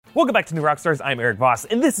Welcome back to New Rockstars, I'm Eric Voss,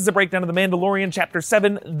 and this is a breakdown of The Mandalorian Chapter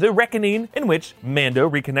 7, The Reckoning, in which Mando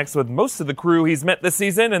reconnects with most of the crew he's met this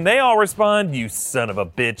season, and they all respond, "You son of a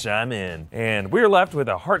bitch, I'm in." And we're left with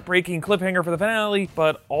a heartbreaking cliffhanger for the finale,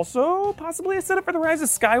 but also possibly a setup for the rise of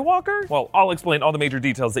Skywalker? Well, I'll explain all the major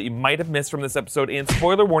details that you might have missed from this episode, and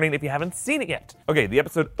spoiler warning if you haven't seen it yet. Okay, the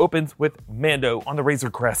episode opens with Mando on the Razor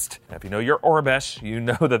Crest. Now, if you know your Aurebesh, you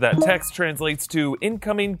know that text translates to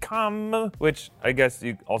incoming comm, which I guess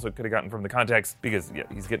you also could have gotten from the context because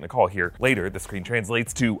he's getting a call here. Later, the screen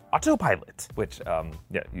translates to autopilot, which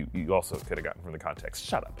you also could have gotten from the context.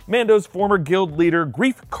 Shut up. Mando's former guild leader,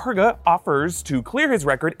 Greef Karga, offers to clear his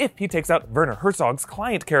record if he takes out Werner Herzog's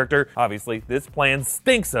client character. Obviously, this plan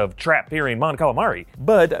stinks of trap-fearing Mon Calamari,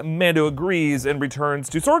 but Mando agrees and returns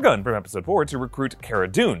to Sorgun from episode 4 to recruit Cara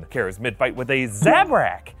Dune. Cara's mid-fight with a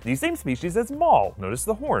Zabrak, the same species as Maul. Notice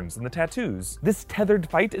the horns and the tattoos. This tethered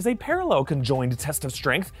fight is a parallel conjoined test of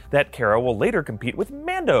strength that Cara will later compete with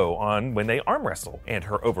Mando on when they arm wrestle. And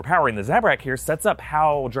her overpowering the Zabrak here sets up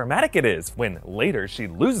how dramatic it is when later she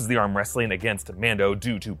loses the arm wrestling against Mando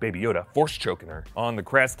due to Baby Yoda force choking her. On the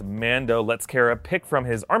crest, Mando lets Cara pick from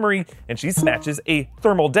his armory and she snatches a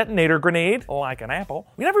thermal detonator grenade like an apple.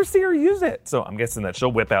 We never see her use it, so I'm guessing that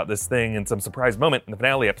she'll whip out this thing in some surprise moment in the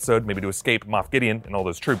finale episode, maybe to escape Moff Gideon and all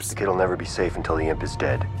those troops. The kid'll never be safe until the imp is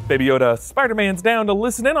dead. Baby Yoda Spider-Man's down to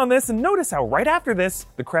listen in on this, and notice how right after this,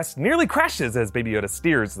 the crest nearly crashes as Baby Yoda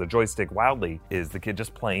steers the joystick wildly. Is the kid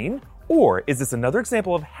just playing? Or is this another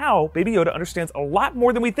example of how Baby Yoda understands a lot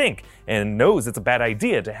more than we think and knows it's a bad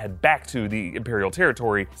idea to head back to the Imperial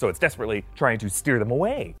territory, so it's desperately trying to steer them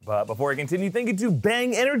away? But before I continue, thank you to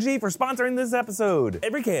Bang Energy for sponsoring this episode.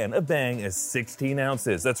 Every can of Bang is 16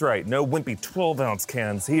 ounces. That's right, no wimpy 12-ounce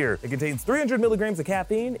cans here. It contains 300 milligrams of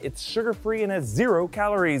caffeine, it's sugar-free and has 0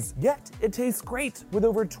 calories. Yet, it tastes great with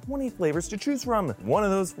over 20 flavors to choose from. One of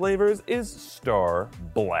those flavors is Star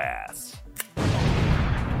Blast.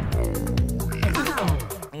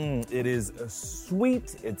 It is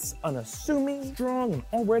sweet, it's unassuming, strong, and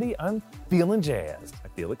already I'm feeling jazzed. I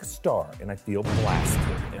feel like a star, and I feel blasted,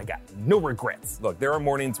 and I got no regrets. Look, there are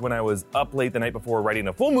mornings when I was up late the night before writing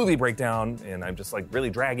a full movie breakdown, and I'm just like really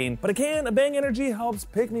dragging, but a can of Bang Energy helps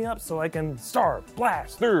pick me up so I can star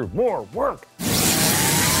blast through more work.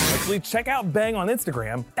 Actually, check out Bang on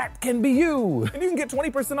Instagram. That can be you. And you can get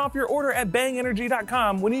 20% off your order at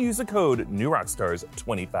bangenergy.com when you use the code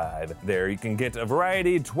NewRockstars25. There you can get a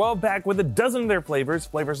variety 12-pack with a dozen of their flavors.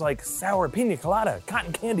 Flavors like sour pina colada,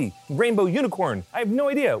 cotton candy, rainbow unicorn. I have no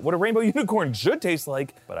idea what a rainbow unicorn should taste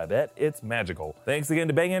like, but I bet it's magical. Thanks again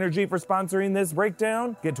to Bang Energy for sponsoring this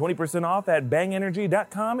breakdown. Get 20% off at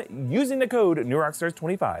bangenergy.com using the code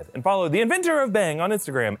NewRockstars25. And follow the inventor of Bang on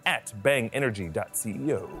Instagram at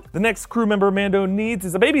bangenergy.ceo. The next crew member Mando needs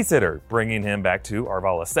is a babysitter, bringing him back to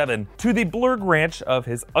Arvala 7 to the Blurg ranch of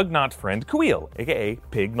his Ugnaught friend Kuiil, aka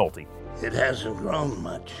Pig Nolte. It hasn't grown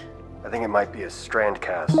much. I think it might be a strand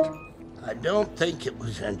cast. I don't think it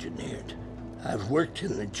was engineered. I've worked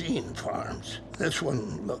in the gene farms. This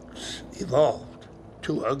one looks evolved.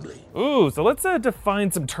 Too ugly. Ooh, so let's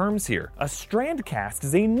define some terms here. A strand cast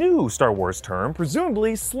is a new Star Wars term,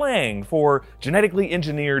 presumably slang for genetically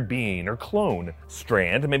engineered being or clone.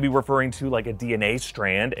 Strand may be referring to like a DNA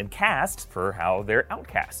strand, and cast for how they're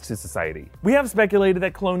outcast to society. We have speculated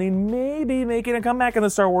that cloning may be making a comeback in the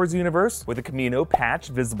Star Wars universe, with a Camino patch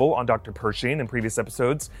visible on Dr. Pershing in previous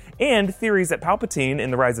episodes, and theories that Palpatine in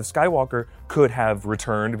The Rise of Skywalker could have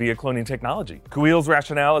returned via cloning technology. Kuiil's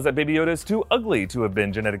rationale is that Baby Yoda is too ugly to have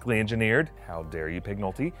been genetically engineered. How dare you, Pig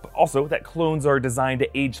Nolte? But also that clones are designed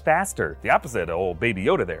to age faster. The opposite of old Baby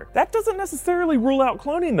Yoda there. That doesn't necessarily rule out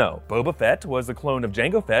cloning though. Boba Fett was a clone of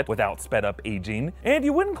Jango Fett without sped up aging. And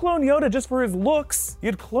you wouldn't clone Yoda just for his looks.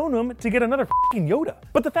 You'd clone him to get another f***ing Yoda.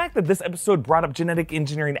 But the fact that this episode brought up genetic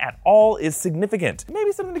engineering at all is significant.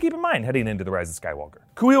 Maybe something to keep in mind heading into The Rise of Skywalker.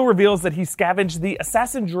 Kuiil reveals that he scavenged the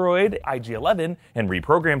assassin droid IG-11 and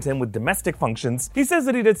reprogrammed him with domestic functions. He says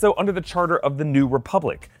that he did so under the charter of the New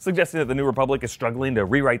Republic, suggesting that the New Republic is struggling to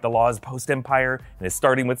rewrite the laws post-Empire and is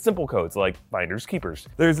starting with simple codes like Finders Keepers.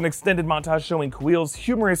 There's an extended montage showing Kuiil's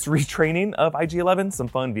humorous retraining of IG-11, some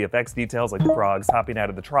fun VFX details like the frogs hopping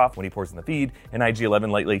out of the trough when he pours in the feed, and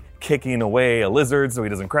IG-11 lightly kicking away a lizard so he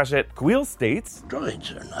doesn't crush it. Kuiil states,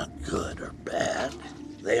 "Droids are not good or bad.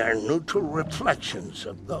 They are neutral reflections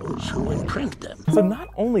of those who imprint them." So not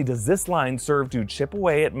only does this line serve to chip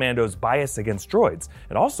away at Mando's bias against droids,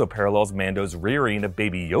 it also parallels Mando's rearing of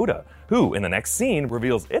Baby Yoda, who in the next scene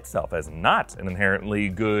reveals itself as not an inherently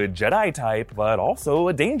good Jedi type, but also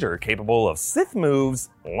a danger capable of Sith moves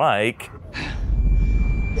like...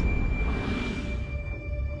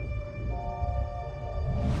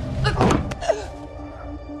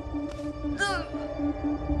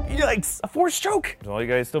 Yikes, a forced choke. So all you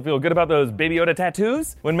guys still feel good about those Baby Yoda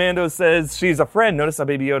tattoos? When Mando says she's a friend, notice how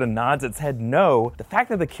Baby Yoda nods its head no. The fact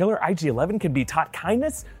that the killer IG-11 can be taught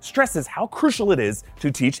kindness stresses how crucial it is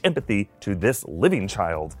to teach empathy to this living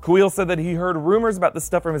child. Kuiil said that he heard rumors about this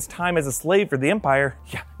stuff from his time as a slave for the Empire.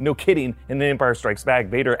 Yeah, no kidding. In The Empire Strikes Back,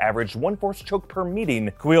 Vader averaged 1 forced choke per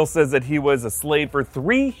meeting. Kuiil says that he was a slave for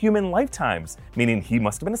 3 human lifetimes, meaning he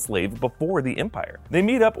must have been a slave before the Empire. They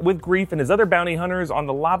meet up with Greef and his other bounty hunters on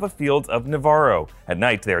the lava fields of Navarro. At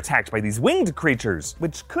night, they're attacked by these winged creatures,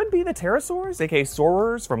 which could be the pterosaurs, aka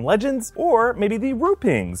Saurors from Legends, or maybe the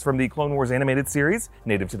Rupings from the Clone Wars animated series,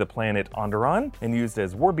 native to the planet Onderon, and used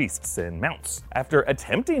as war beasts and mounts. After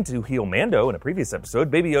attempting to heal Mando in a previous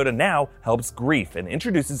episode, Baby Yoda now helps Greef and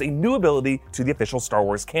introduces a new ability to the official Star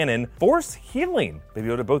Wars canon, Force Healing. Baby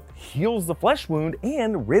Yoda both heals the flesh wound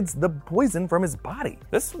and rids the poison from his body.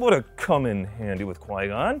 This would have come in handy with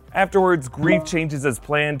Qui-Gon. Afterwards, Greef changes his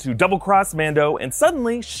plan to double-cross Mando and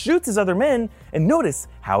suddenly shoots his other men, and notice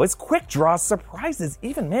how his quick draw surprises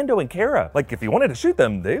even Mando and Cara. Like, if he wanted to shoot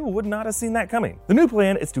them, they would not have seen that coming. The new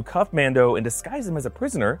plan is to cuff Mando and disguise him as a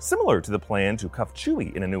prisoner, similar to the plan to cuff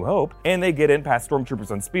Chewie in A New Hope, and they get in past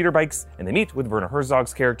stormtroopers on speeder bikes, and they meet with Werner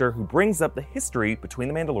Herzog's character, who brings up the history between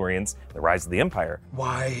the Mandalorians and the rise of the Empire.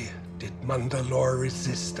 Why did Mandalore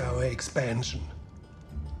resist our expansion?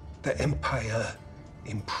 The Empire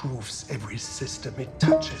improves every system it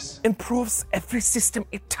touches. Improves every system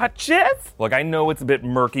it touches? Look, I know it's a bit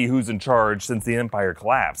murky who's in charge since the Empire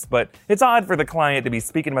collapsed, but it's odd for the client to be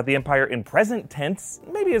speaking about the Empire in present tense.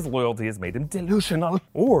 Maybe his loyalty has made him delusional.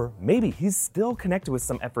 Or maybe he's still connected with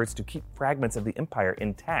some efforts to keep fragments of the Empire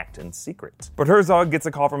intact and secret. But Herzog gets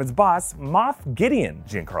a call from his boss, Moff Gideon,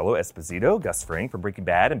 Giancarlo Esposito, Gus Fring from Breaking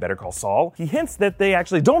Bad and Better Call Saul. He hints that they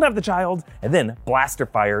actually don't have the child, and then blaster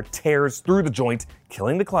fire tears through the joint,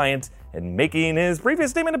 killing the client and making his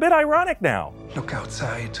previous statement a bit ironic now. Look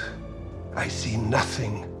outside. I see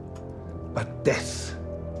nothing but death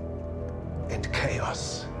and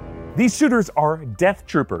chaos. These shooters are Death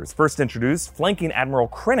Troopers, first introduced flanking Admiral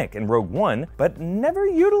Krennic in Rogue One, but never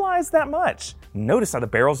utilized that much. Notice how the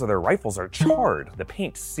barrels of their rifles are charred, the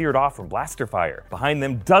paint seared off from blaster fire. Behind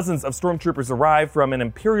them, dozens of stormtroopers arrive from an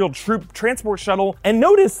Imperial troop transport shuttle, and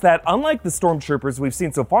notice that unlike the stormtroopers we've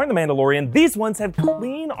seen so far in The Mandalorian, these ones have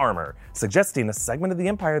clean armor, suggesting a segment of the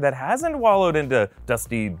Empire that hasn't wallowed into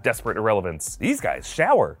dusty, desperate irrelevance. These guys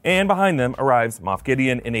shower. And behind them arrives Moff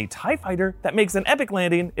Gideon in a TIE fighter that makes an epic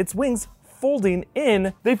landing, its wings folding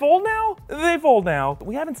in. They fold now? They fold now.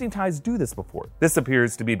 We haven't seen TIEs do this before. This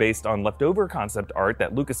appears to be based on leftover concept art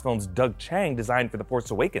that Lucasfilm's Doug Chiang designed for The Force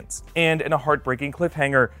Awakens. And in a heartbreaking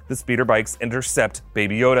cliffhanger, the speeder bikes intercept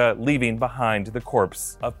Baby Yoda, leaving behind the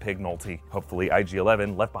corpse of Pig Nolte. Hopefully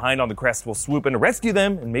IG-11 left behind on the crest will swoop in to rescue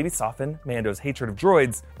them and maybe soften Mando's hatred of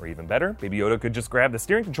droids. Or even better, Baby Yoda could just grab the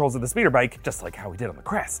steering controls of the speeder bike, just like how he did on the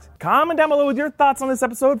crest. Comment down below with your thoughts on this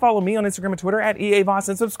episode. Follow me on Instagram and Twitter at EAVoss,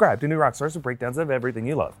 and subscribe to New Rockstars with breakdowns of everything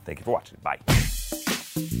you love. Thank you for watching. Bye.